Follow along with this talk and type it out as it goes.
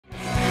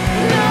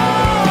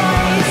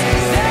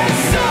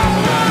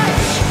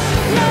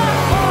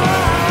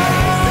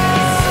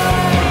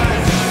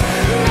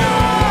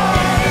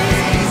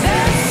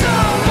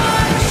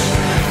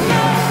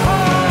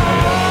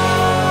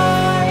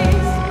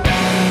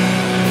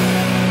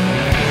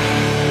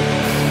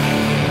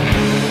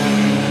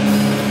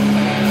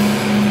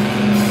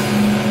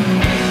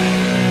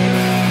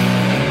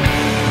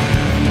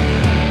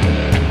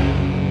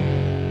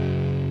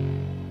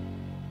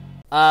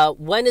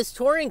When is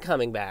touring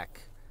coming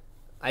back?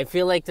 I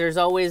feel like there's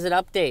always an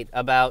update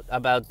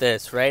about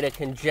this, right? A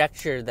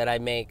conjecture that I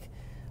make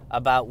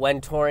about when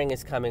touring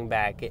is coming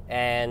back.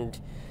 And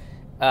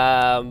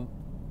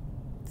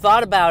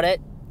thought about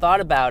it.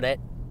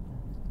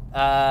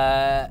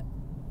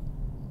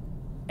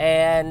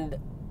 And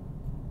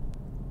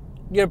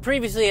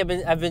previously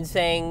I've been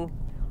saying,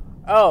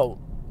 oh,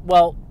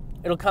 well,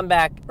 it'll come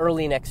back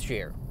early next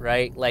year,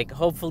 right? Like,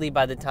 hopefully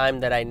by the time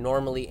that I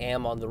normally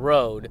am on the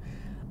road,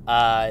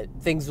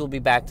 things will be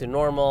back to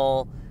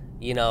normal.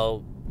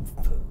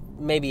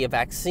 Maybe a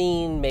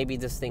vaccine, maybe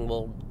this thing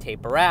will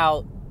taper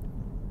out,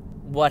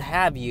 what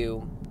have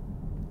you.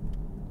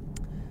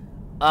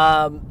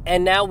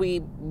 And now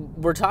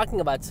we're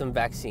talking about some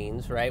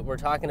vaccines, right? We're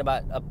talking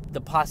about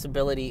the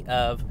possibility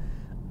of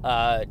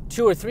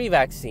 2 or 3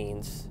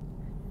 vaccines.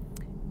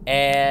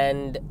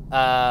 And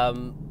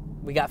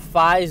we got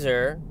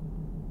Pfizer,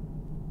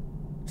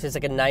 which is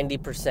like a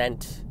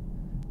 90%,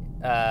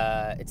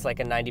 it's like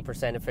a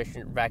 90%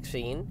 efficient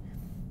vaccine.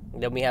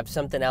 Then we have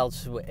something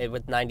else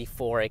with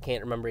 94. I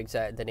can't remember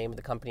exactly the name of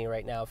the company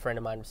right now. A friend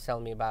of mine was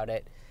telling me about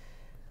it.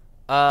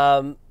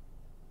 Pfizer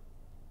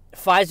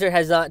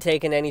has not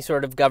taken any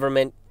sort of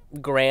government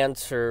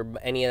grants or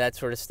any of that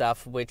sort of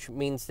stuff, which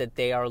means that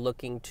they are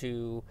looking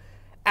to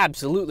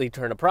absolutely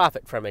turn a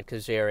profit from it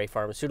because they are a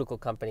pharmaceutical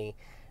company,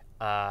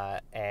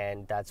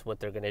 and that's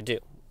what they're going to do.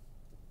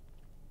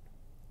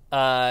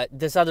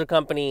 This other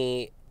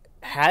company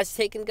has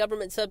taken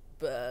government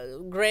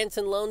grants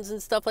and loans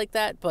and stuff like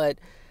that, but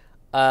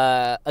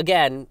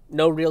again,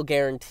 no real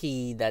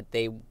guarantee that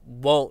they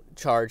won't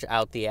charge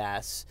out the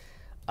ass,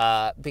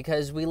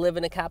 because we live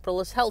in a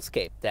capitalist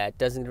hellscape that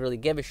doesn't really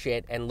give a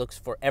shit and looks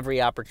for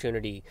every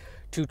opportunity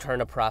to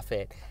turn a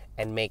profit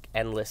and make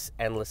endless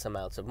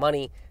amounts of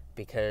money,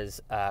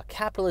 because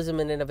capitalism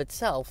in and of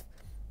itself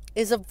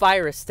is a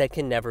virus that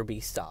can never be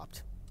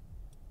stopped.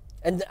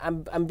 And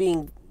I'm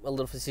being a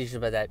little facetious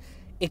about that.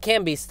 It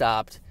can be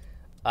stopped.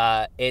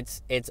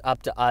 It's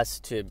up to us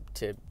to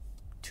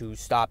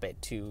stop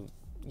it, to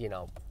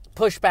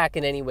push back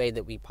in any way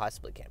that we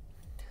possibly can.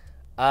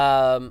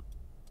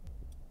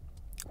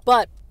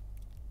 But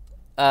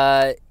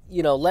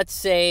let's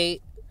say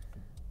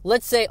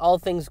all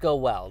things go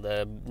well.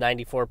 The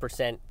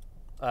 94%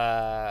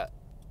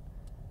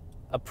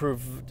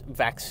 approved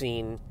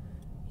vaccine,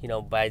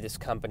 by this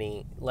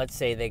company. Let's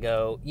say they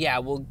go, yeah,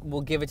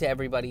 we'll give it to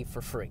everybody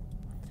for free.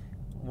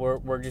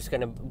 We're just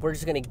gonna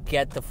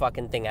get the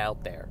fucking thing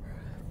out there.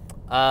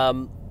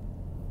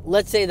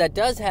 Let's say that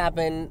does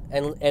happen,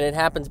 and it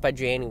happens by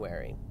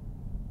January.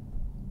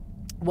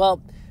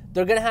 Well,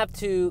 they're going to have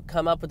to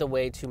come up with a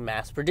way to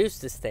mass produce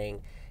this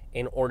thing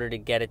in order to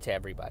get it to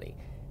everybody.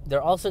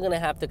 They're also going to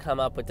have to come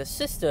up with a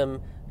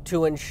system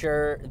to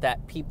ensure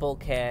that people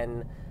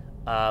can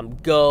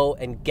go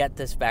and get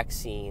this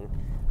vaccine,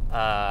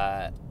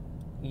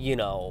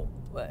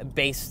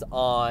 based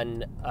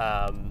on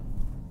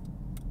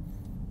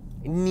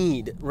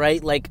need,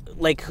 right?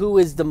 Like who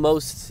is the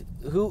most...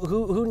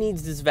 Who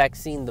needs this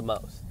vaccine the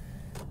most?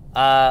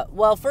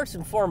 Well, first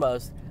and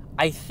foremost,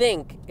 I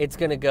think it's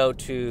going to go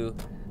to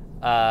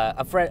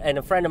a friend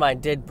of mine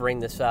did bring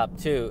this up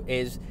too.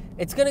 Is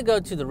it's going to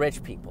go to the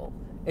rich people.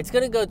 It's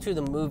going to go to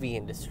the movie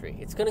industry.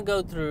 It's going to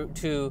go through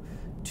to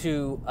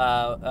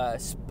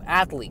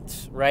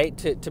athletes, right?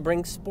 To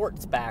bring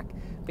sports back,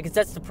 because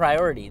that's the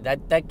priority.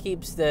 That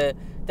keeps the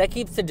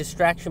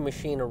distraction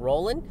machine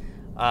rolling.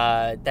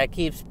 That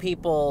keeps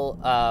people.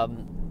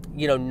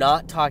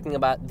 Not talking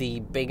about the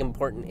big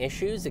important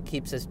issues. It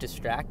keeps us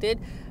distracted.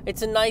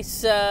 It's a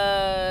nice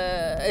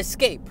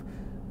escape,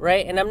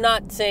 right? And I'm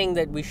not saying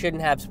that we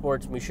shouldn't have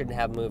sports and we shouldn't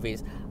have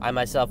movies. I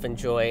myself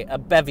enjoy a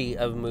bevy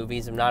of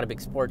movies. I'm not a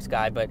big sports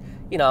guy, but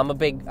I'm a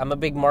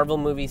big Marvel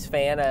movies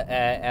fan.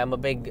 I'm a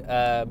big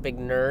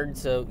nerd,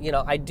 so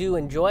I do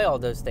enjoy all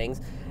those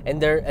things.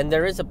 And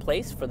there is a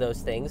place for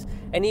those things,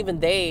 and even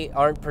they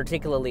aren't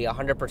particularly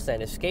 100%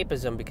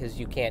 escapism, because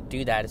you can't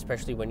do that,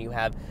 especially when you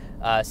have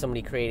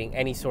somebody creating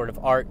any sort of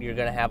art. You're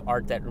going to have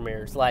art that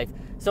mirrors life,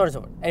 so on and so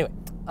forth. Anyway,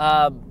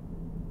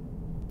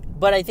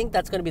 but I think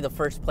that's going to be the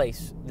first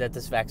place that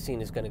this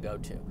vaccine is going to go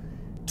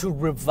to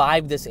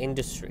revive this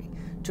industry,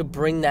 to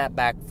bring that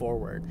back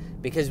forward,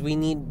 because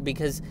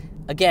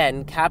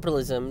again,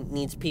 capitalism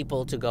needs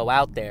people to go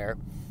out there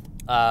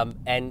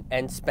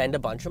and spend a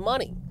bunch of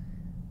money.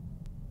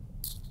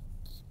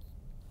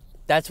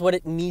 That's what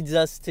it needs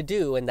us to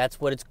do, and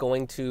that's what it's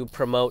going to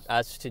promote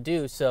us to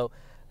do. So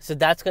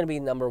that's going to be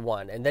number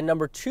one. And then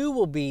number two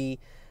will be,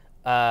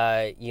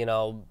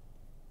 we'll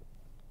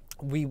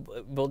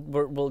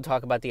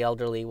talk about the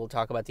elderly, we'll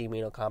talk about the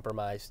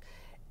immunocompromised,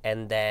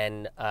 and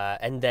then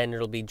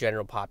it'll be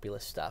general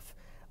populist stuff.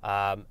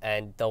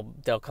 And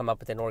they'll come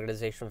up with an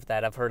organization for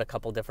that. I've heard a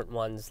couple different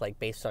ones, like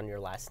based on your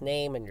last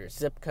name and your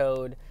zip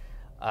code.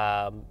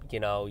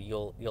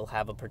 You'll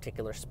have a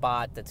particular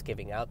spot that's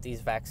giving out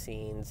these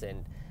vaccines,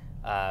 and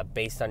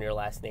based on your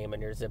last name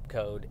and your zip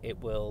code, it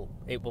will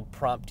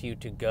prompt you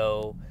to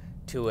go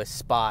to a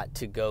spot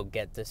to go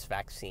get this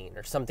vaccine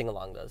or something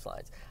along those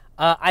lines.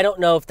 I don't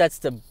know if that's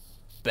the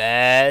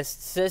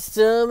best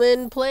system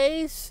in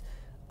place,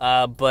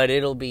 but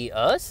it'll be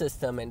a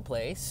system in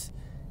place.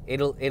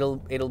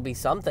 It'll be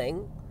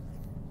something.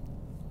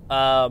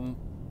 But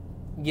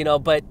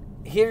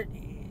here,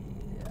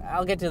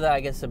 I'll get to the,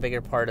 I guess, the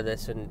bigger part of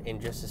this in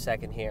just a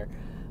second here.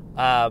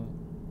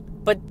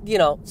 But,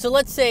 so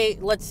let's say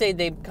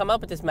they come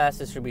up with this mass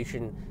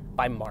distribution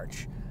by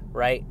March,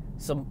 right?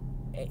 So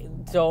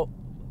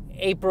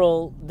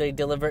April, they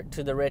deliver it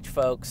to the rich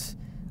folks.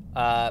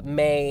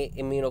 May,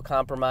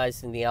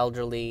 immunocompromised and the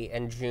elderly,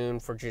 and June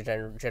for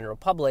general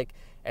public,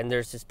 and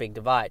there's this big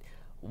divide.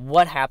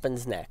 What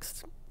happens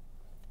next?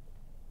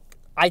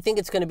 I think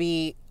it's going to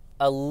be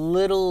a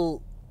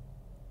little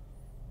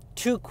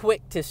too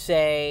quick to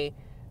say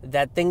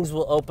that things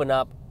will open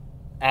up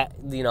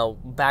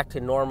back to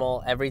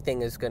normal.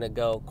 Everything is going to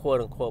go,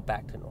 quote unquote,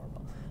 back to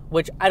normal,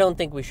 which I don't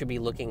think we should be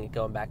looking at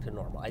going back to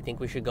normal. I think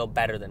we should go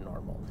better than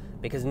normal,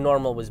 because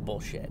normal was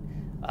bullshit.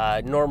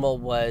 Normal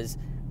was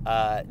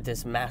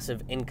this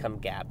massive income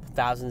gap,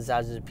 thousands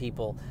of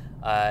people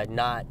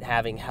not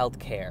having health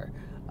care.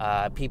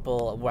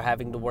 People were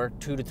having to work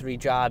 2 to 3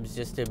 jobs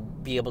just to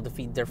be able to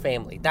feed their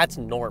family. That's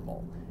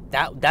normal.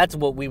 That's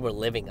what we were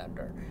living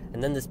under.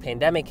 And then this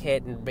pandemic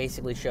hit and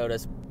basically showed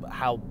us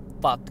how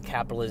fucked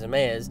capitalism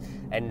is,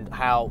 and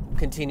how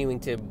continuing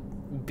to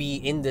be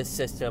in this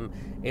system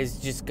is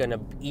just going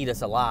to eat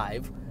us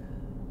alive.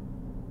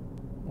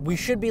 We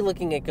should be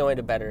looking at going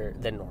to better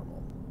than normal.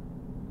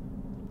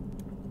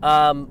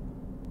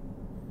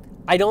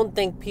 I don't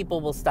think people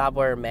will stop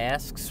wearing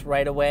masks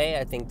right away.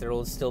 I think there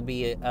will still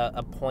be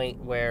a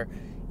point where,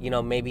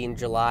 maybe in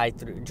July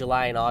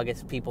and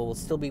August, people will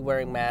still be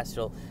wearing masks.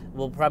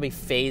 We'll probably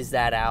phase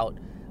that out.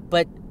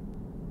 But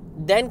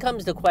then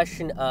comes the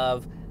question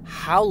of,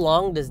 how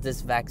long does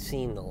this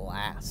vaccine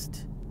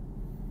last?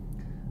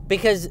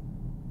 Because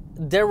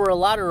there were a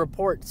lot of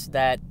reports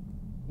that,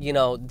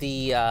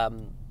 the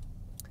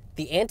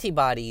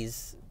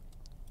antibodies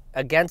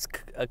against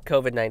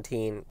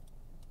COVID-19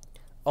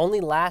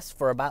 only last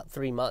for about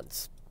 3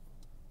 months.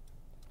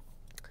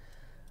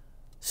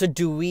 So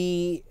do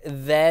we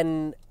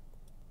then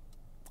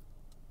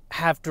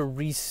have to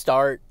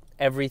restart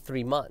every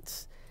 3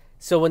 months?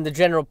 So when the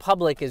general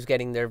public is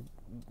getting their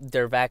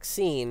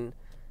vaccine,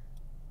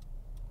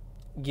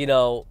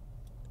 the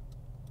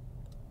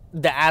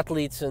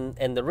athletes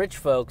and the rich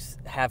folks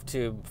have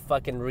to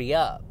fucking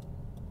re-up.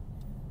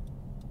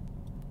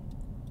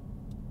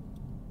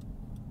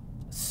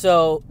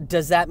 So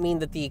does that mean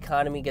that the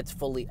economy gets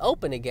fully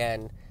open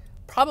again?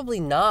 Probably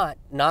not.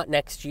 Not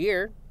next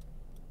year.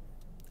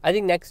 I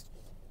think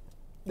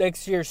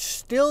next year is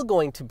still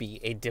going to be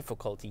a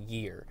difficult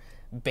year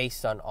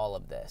based on all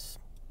of this.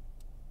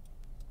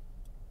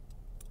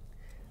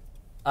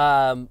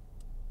 And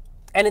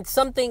it's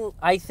something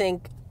I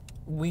think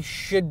we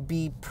should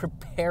be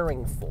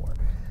preparing for.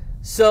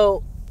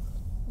 So,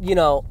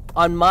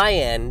 on my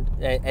end,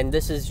 and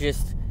this is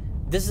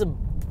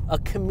a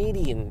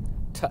comedian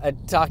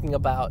talking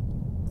about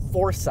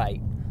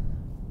foresight,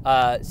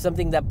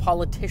 something that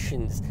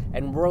politicians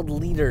and world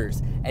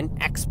leaders and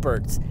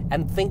experts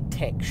and think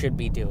tanks should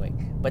be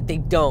doing, but they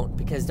don't,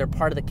 because they're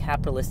part of the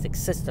capitalistic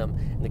system,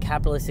 and the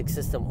capitalistic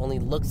system only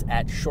looks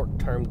at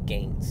short-term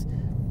gains.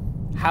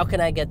 How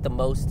can I get the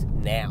most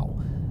now?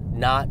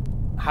 Not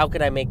how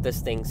can I make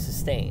this thing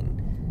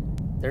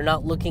sustain? They're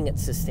not looking at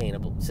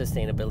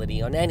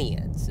sustainability on any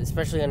ends,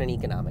 especially on an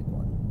economic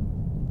one.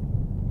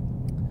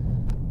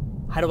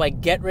 How do I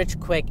get rich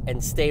quick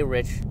and stay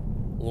rich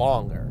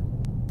longer?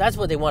 That's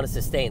what they want to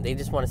sustain. They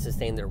just want to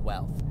sustain their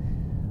wealth.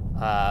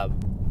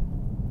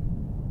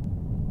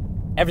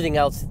 Everything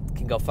else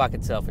can go fuck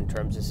itself in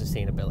terms of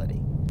sustainability.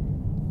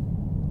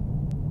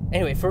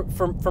 Anyway,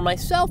 for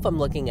myself, I'm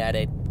looking at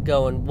it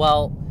going,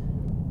 well,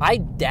 I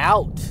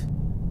doubt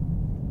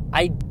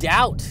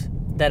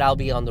that I'll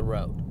be on the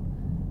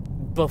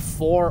road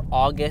before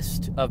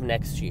August of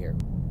next year.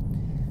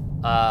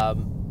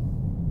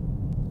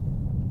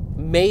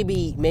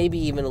 Maybe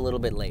even a little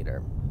bit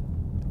later.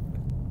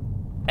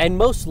 And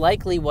most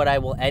likely what I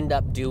will end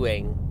up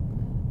doing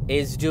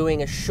is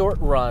doing a short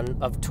run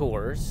of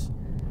tours,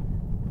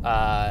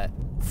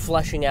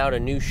 fleshing out a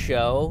new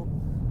show,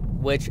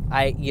 which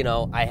I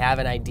have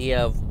an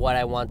idea of what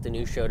I want the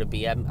new show to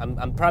be.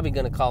 I'm probably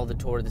going to call the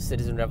tour the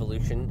Citizen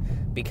Revolution,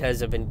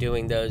 because I've been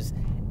doing those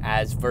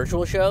as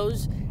virtual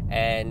shows.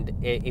 And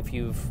if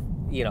you've,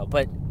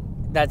 but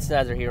that's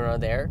neither here nor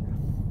there.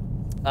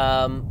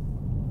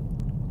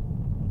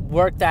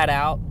 Work that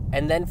out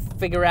and then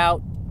figure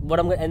out what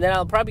I'm going to, and then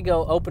I'll probably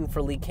go open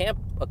for Lee Camp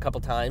a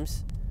couple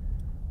times,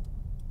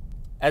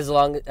 as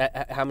long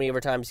how many ever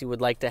times he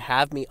would like to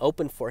have me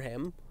open for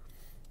him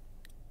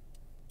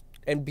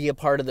and be a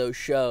part of those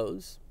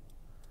shows.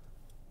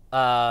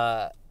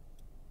 But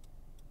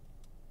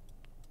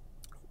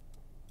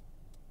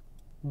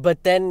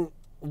then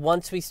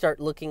once we start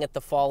looking at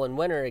the fall and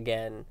winter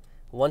again,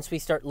 once we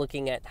start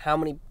looking at how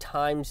many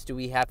times do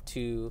we have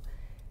to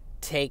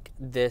take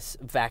this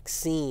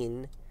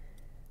vaccine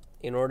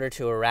in order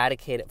to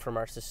eradicate it from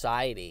our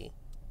society,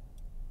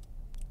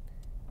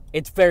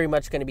 it's very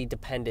much going to be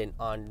dependent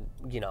on,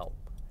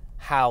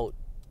 how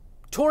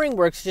touring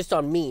works, just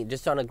on me,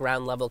 just on a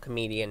ground level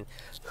comedian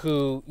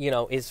who,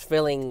 is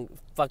filling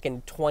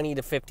fucking 20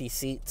 to 50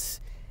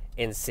 seats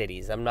in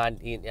cities. I'm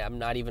not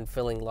even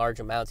filling large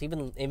amounts.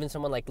 Even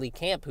someone like Lee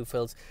Camp, who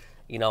fills,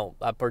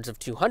 upwards of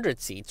 200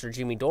 seats, or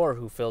Jimmy Dore,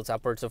 who fills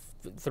upwards of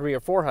 300 or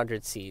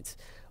 400 seats,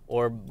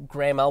 or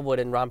Graham Elwood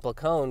and Ron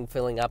Placone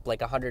filling up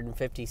like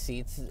 150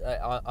 seats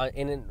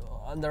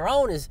on their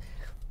own, is,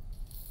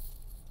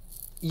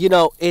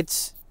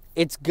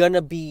 it's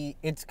gonna be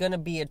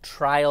a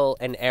trial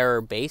and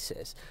error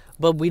basis.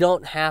 But we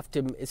don't have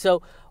to.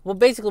 So, well,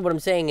 basically, what I'm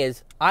saying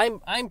is,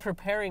 I'm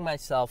preparing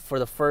myself for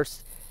the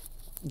first,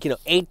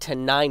 8 to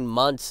 9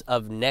 months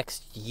of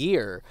next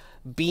year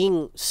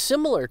being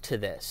similar to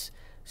this.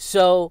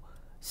 So,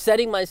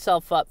 setting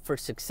myself up for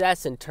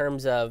success in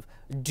terms of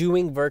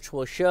doing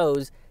virtual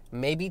shows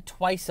maybe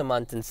twice a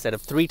month instead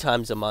of 3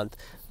 times a month,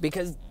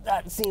 because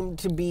that seemed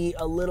to be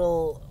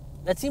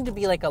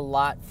like a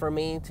lot for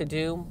me to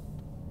do,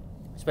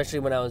 especially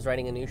when I was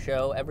writing a new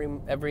show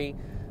every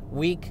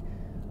week.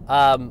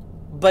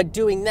 But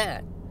doing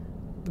that,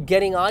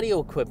 getting audio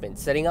equipment,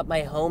 setting up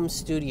my home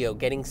studio,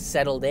 getting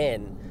settled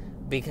in,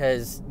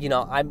 because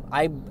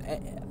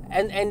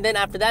and then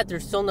after that,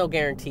 there's still no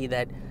guarantee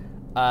that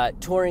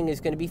touring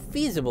is going to be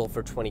feasible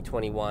for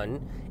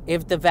 2021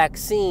 if the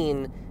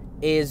vaccine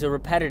is a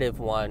repetitive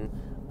one.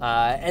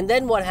 And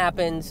then what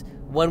happens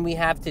when we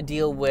have to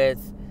deal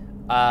with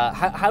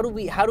how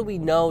do we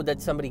know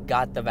that somebody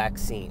got the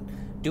vaccine?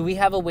 Do we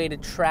have a way to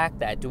track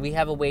that? Do we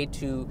have a way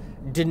to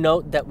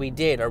denote that we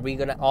did? Are we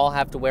going to all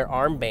have to wear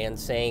armbands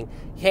saying,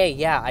 hey,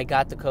 yeah, I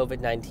got the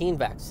COVID-19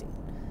 vaccine.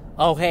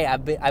 Oh, hey,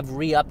 I've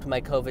re-upped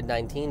my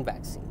COVID-19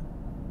 vaccine.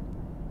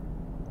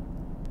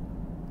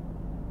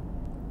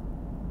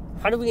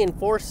 How do we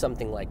enforce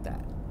something like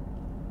that?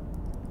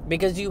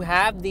 Because you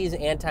have these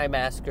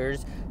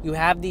anti-maskers, you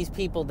have these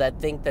people that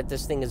think that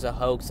this thing is a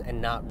hoax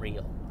and not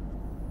real.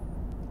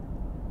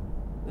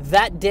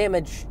 That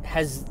damage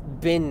has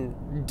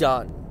been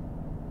done.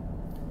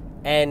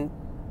 And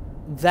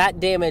that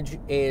damage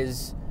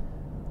is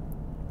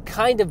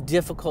kind of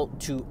difficult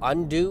to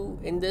undo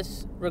in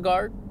this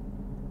regard.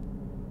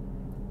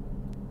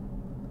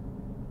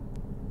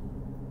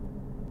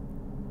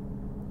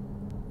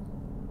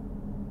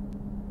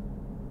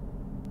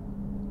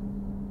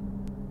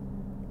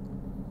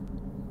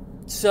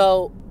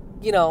 So,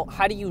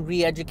 how do you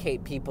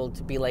re-educate people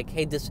to be like,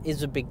 hey, this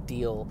is a big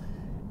deal,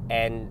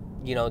 and,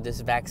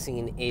 this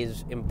vaccine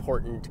is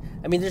important.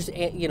 I mean, there's,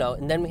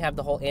 and then we have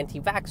the whole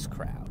anti-vax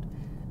crowd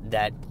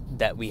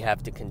that we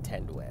have to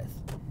contend with.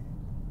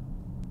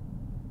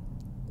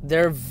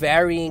 There are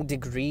varying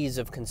degrees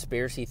of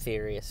conspiracy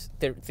theorists.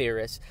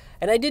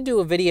 And I did do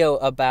a video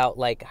about,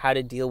 like, how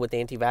to deal with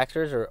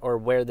anti-vaxxers, or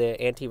where the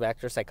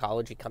anti-vaxxer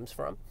psychology comes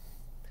from.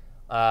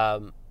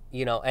 And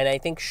I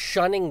think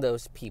shunning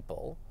those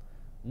people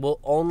will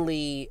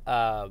only,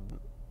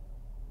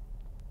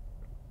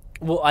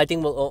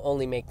 will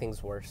only make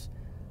things worse.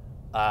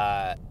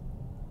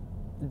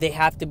 They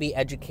have to be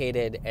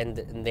educated, and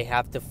they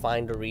have to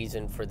find a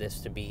reason for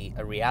this to be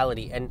a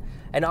reality. And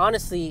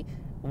honestly,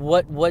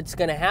 what's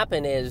going to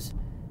happen is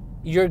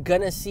you're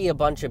going to see a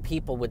bunch of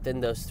people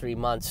within those 3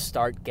 months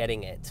start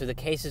getting it. So the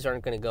cases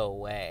aren't going to go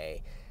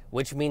away,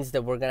 which means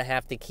that we're going to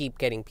have to keep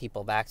getting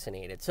people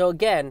vaccinated. So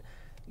again,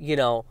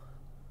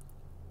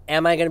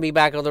 am I going to be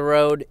back on the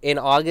road in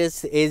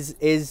August?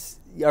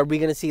 Are we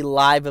going to see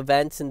live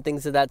events and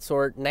things of that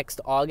sort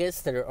next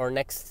August or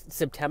next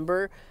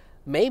September?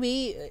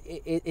 Maybe.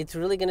 It's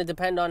really going to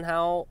depend on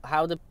how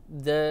the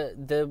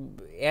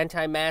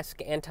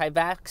anti-mask,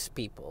 anti-vax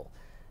people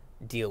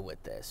deal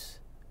with this.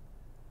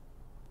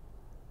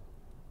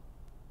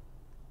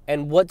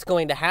 And what's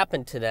going to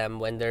happen to them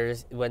when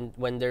there's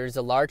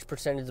a large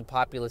percentage of the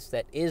populace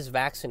that is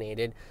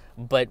vaccinated,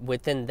 but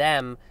within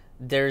them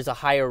there's a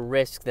higher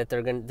risk that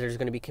there's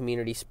going to be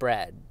community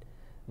spread,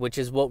 which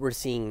is what we're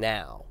seeing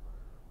now.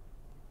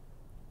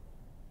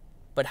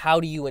 But how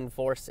do you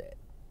enforce it?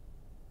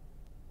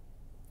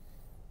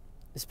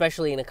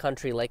 Especially in a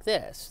country like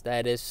this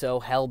that is so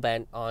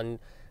hell-bent on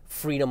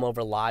freedom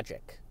over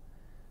logic.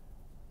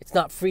 It's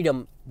not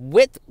freedom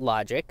with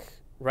logic,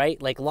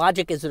 right? Like,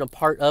 logic isn't a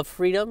part of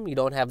freedom. You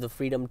don't have the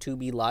freedom to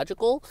be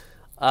logical.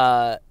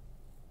 In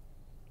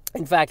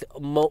fact,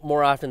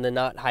 more often than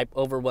not,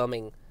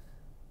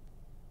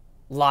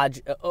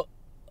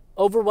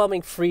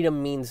 overwhelming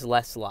freedom means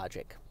less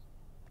logic.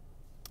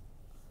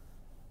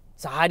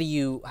 So how do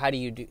you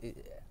do?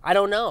 I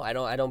don't know. I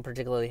don't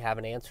particularly have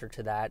an answer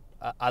to that,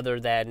 other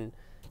than,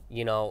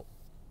 you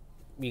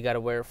got to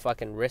wear a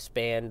fucking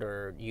wristband,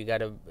 or you got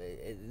to,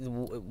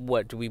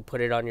 what, do we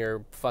put it on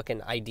your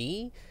fucking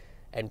ID?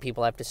 And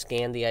people have to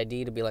scan the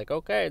ID to be like,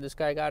 okay, this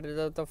guy got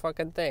the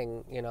fucking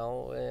thing,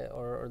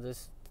 or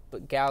this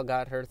gal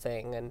got her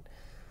thing. And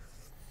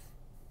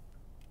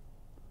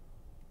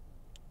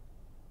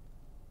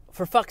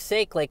for fuck's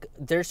sake, like,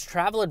 there's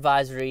travel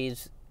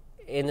advisories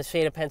in the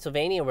state of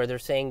Pennsylvania where they're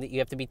saying that you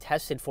have to be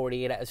tested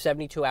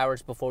 72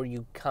 hours before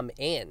you come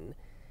in.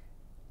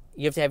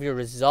 You have to have your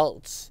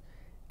results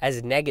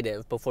as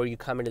negative before you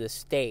come into the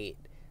state,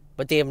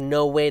 but they have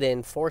no way to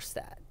enforce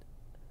that.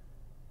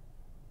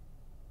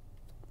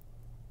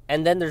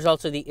 And then there's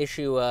also the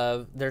issue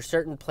of there's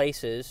certain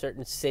places,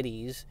 certain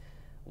cities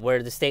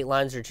where the state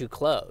lines are too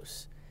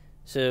close.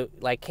 So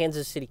like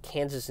Kansas City,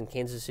 Kansas, and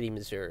Kansas City,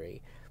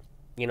 Missouri.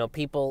 You know,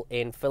 people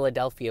in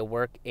Philadelphia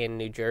work in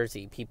New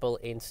Jersey. People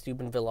in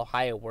Steubenville,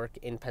 Ohio work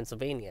in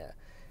Pennsylvania.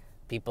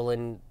 People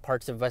in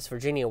parts of West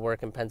Virginia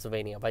work in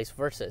Pennsylvania, vice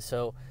versa.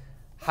 So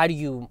how do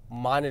you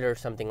monitor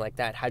something like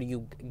that? How do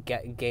you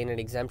gain an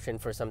exemption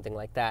for something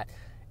like that?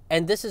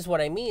 And this is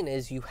what I mean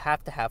is you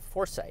have to have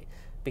foresight,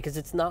 because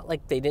it's not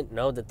like they didn't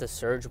know that the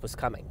surge was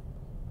coming.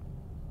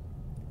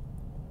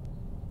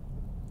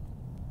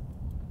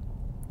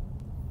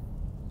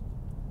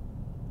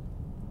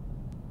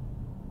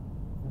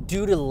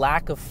 Due to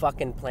lack of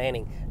fucking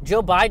planning.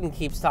 Joe Biden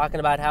keeps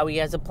talking about how he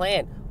has a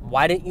plan.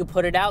 Why didn't you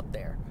put it out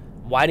there?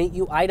 Why didn't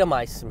you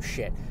itemize some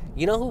shit?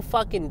 You know who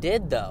fucking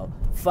did, though?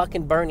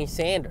 Fucking Bernie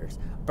Sanders.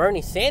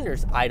 Bernie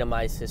Sanders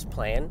itemized his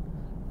plan,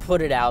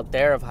 put it out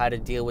there of how to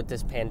deal with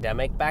this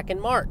pandemic back in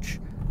March.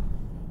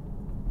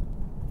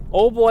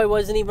 Old boy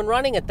wasn't even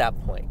running at that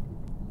point.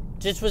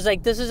 Just was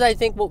like, this is, I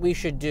think, what we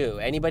should do.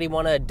 Anybody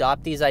want to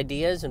adopt these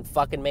ideas and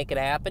fucking make it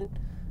happen?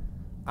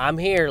 I'm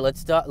here.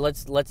 Let's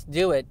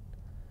do it.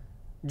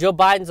 Joe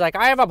Biden's like,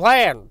 I have a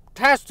plan.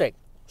 Testing.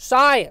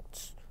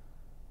 Science.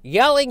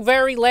 Yelling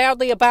very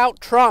loudly about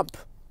Trump.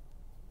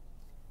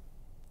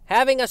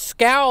 Having a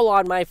scowl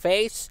on my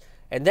face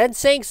and then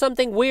saying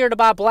something weird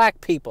about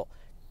black people.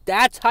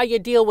 That's how you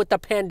deal with the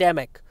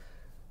pandemic.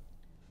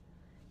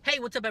 Hey,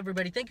 what's up,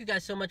 everybody? Thank you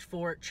guys so much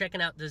for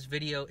checking out this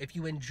video. If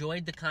you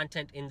enjoyed the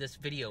content in this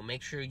video,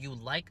 make sure you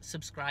like,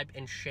 subscribe,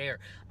 and share.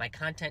 My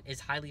content is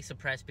highly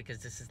suppressed because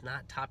this is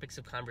not topics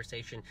of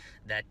conversation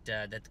that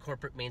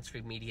corporate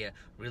mainstream media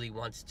really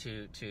wants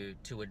to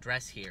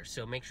address here.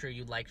 So make sure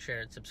you like,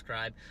 share, and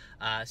subscribe.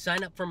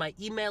 Sign up for my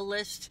email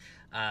list.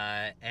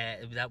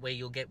 That way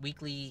you'll get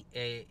weekly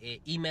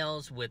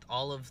emails with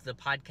all of the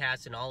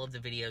podcasts and all of the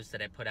videos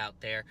that I put out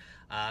there.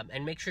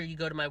 And make sure you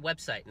go to my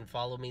website and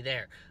follow me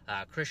there.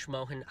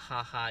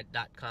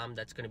 KrishMohanHaha.com.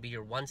 That's going to be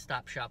your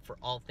one-stop shop for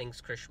all things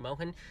Krish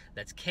Mohan.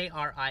 That's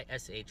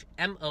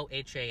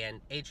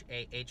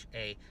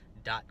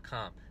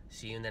KrishMohanHaha.com.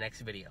 See you in the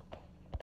next video.